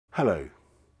Hello,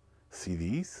 see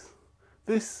these?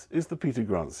 This is the Peter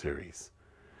Grant series.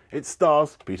 It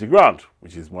stars Peter Grant,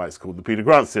 which is why it's called the Peter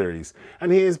Grant series,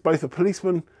 and he is both a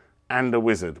policeman and a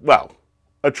wizard. Well,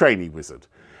 a trainee wizard.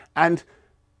 And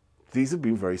these have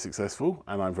been very successful,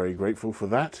 and I'm very grateful for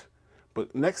that.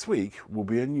 But next week will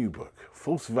be a new book,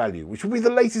 False Value, which will be the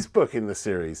latest book in the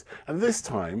series. And this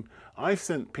time, I've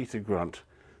sent Peter Grant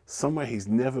somewhere he's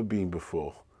never been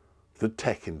before, the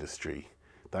tech industry.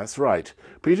 That's right,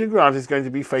 Peter Grant is going to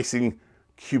be facing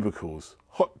cubicles,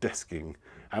 hot desking,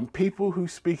 and people who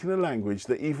speak in a language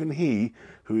that even he,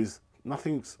 who is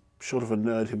nothing short of a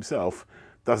nerd himself,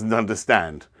 doesn't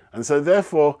understand. And so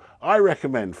therefore, I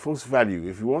recommend False Value.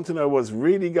 If you want to know what's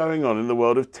really going on in the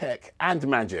world of tech and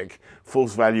magic,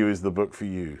 False Value is the book for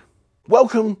you.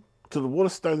 Welcome to the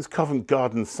Waterstones Covent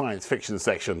Garden science fiction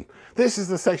section. This is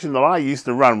the section that I used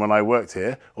to run when I worked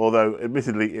here, although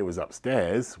admittedly it was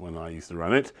upstairs when I used to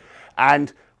run it.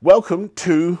 And welcome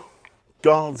to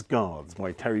Guards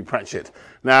by Terry Pratchett.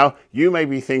 Now, you may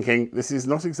be thinking this is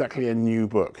not exactly a new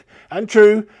book. And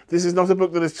true, this is not a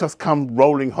book that has just come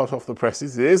rolling hot off the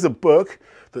presses. It is a book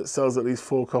that sells at least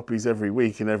 4 copies every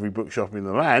week in every bookshop in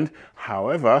the land.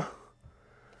 However,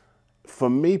 for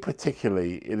me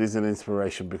particularly, it is an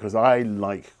inspiration because I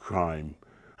like crime.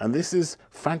 And this is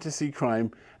fantasy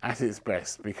crime at its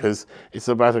best because it's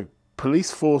about a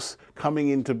police force coming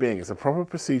into being. It's a proper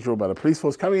procedural about a police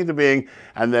force coming into being,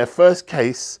 and their first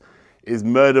case is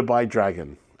murder by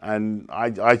dragon. And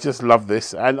I just love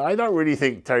this, and I don't really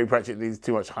think Terry Pratchett needs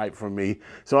too much hype from me.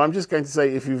 So I'm just going to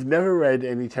say, if you've never read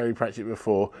any Terry Pratchett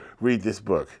before, read this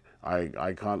book.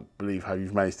 I can't believe how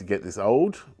you've managed to get this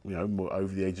old, you know,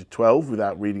 over the age of 12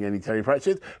 without reading any Terry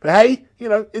Pratchett. But hey, you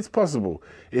know, it's possible.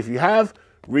 If you have,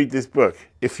 read this book.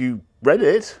 If you read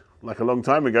it, like a long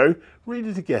time ago, read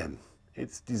it again.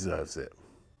 It deserves it.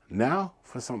 Now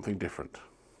for something different.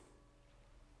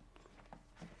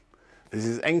 This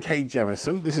is N.K.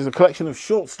 Jemisin. This is a collection of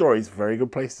short stories. Very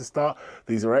good place to start.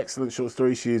 These are excellent short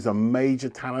stories. She is a major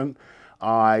talent.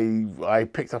 I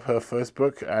picked up her first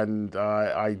book and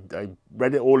I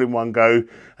read it all in one go,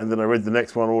 and then I read the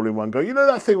next one all in one go. You know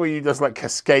that thing where you just like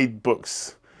cascade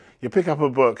books? You pick up a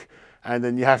book and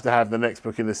then you have to have the next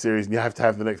book in the series, and you have to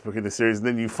have the next book in the series, and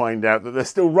then you find out that they're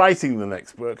still writing the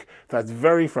next book. That's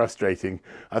very frustrating.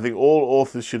 I think all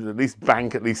authors should at least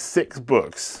bank at least 6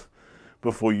 books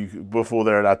before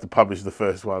they're allowed to publish the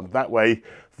first one. That way,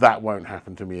 that won't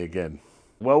happen to me again.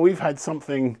 Well, we've had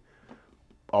something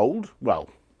old, well,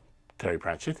 Terry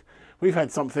Pratchett. We've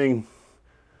had something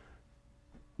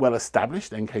well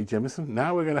established, N.K. Jemisin.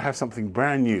 Now we're going to have something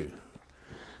brand new.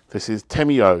 This is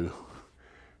Temi O.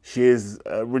 She is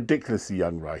a ridiculously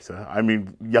young writer. I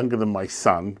mean, younger than my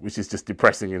son, which is just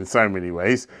depressing in so many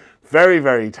ways. Very,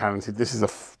 very talented. This is a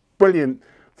brilliant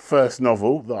first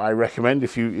novel that I recommend.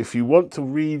 If you want to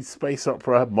read space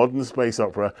opera, modern space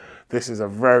opera, this is a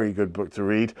very good book to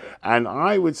read. And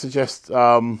I would suggest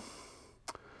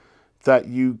that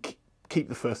you keep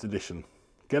the first edition.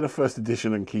 Get a first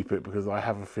edition and keep it, because I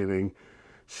have a feeling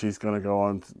she's going to go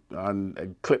on and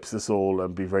eclipse us all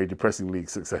and be very depressingly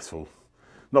successful.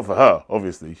 Not for her,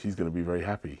 obviously. She's going to be very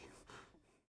happy.